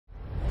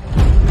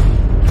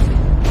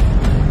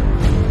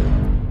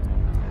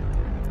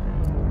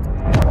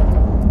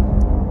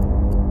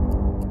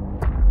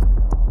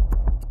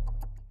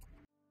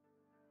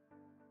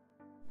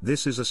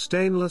This is a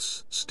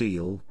stainless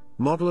steel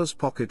modeler's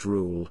pocket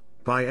rule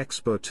by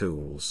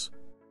Expotools.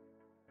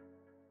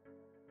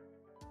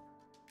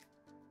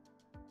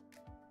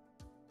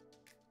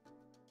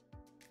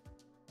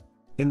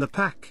 In the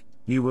pack,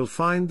 you will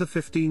find the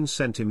 15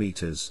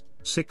 cm,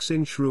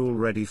 6-inch rule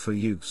ready for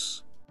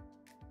use.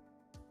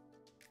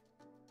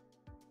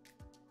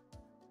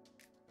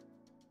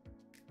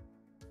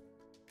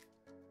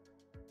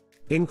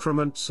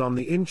 Increments on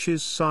the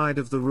inches side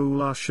of the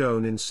rule are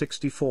shown in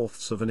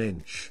 64ths of an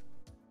inch.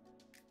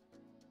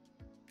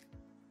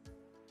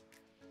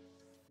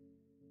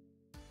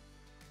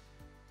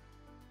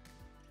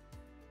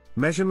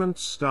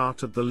 Measurements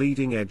start at the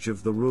leading edge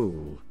of the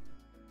rule.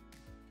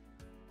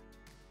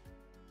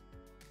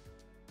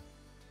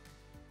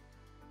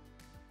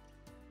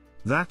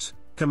 That,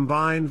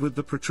 combined with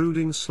the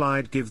protruding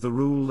slide, give the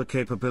rule the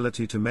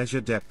capability to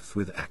measure depth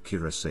with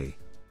accuracy.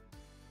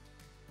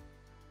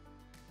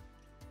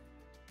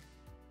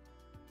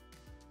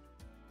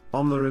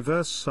 On the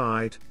reverse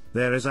side,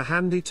 there is a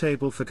handy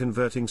table for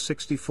converting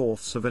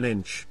 64ths of an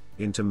inch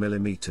into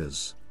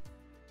millimeters.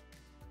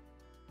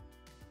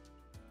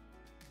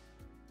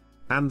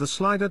 And the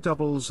slider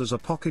doubles as a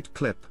pocket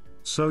clip,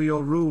 so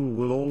your rule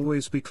will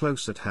always be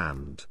close at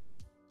hand.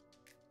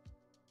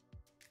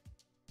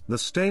 The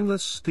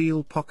Stainless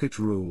Steel Pocket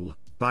Rule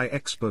by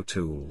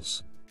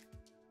Expotools.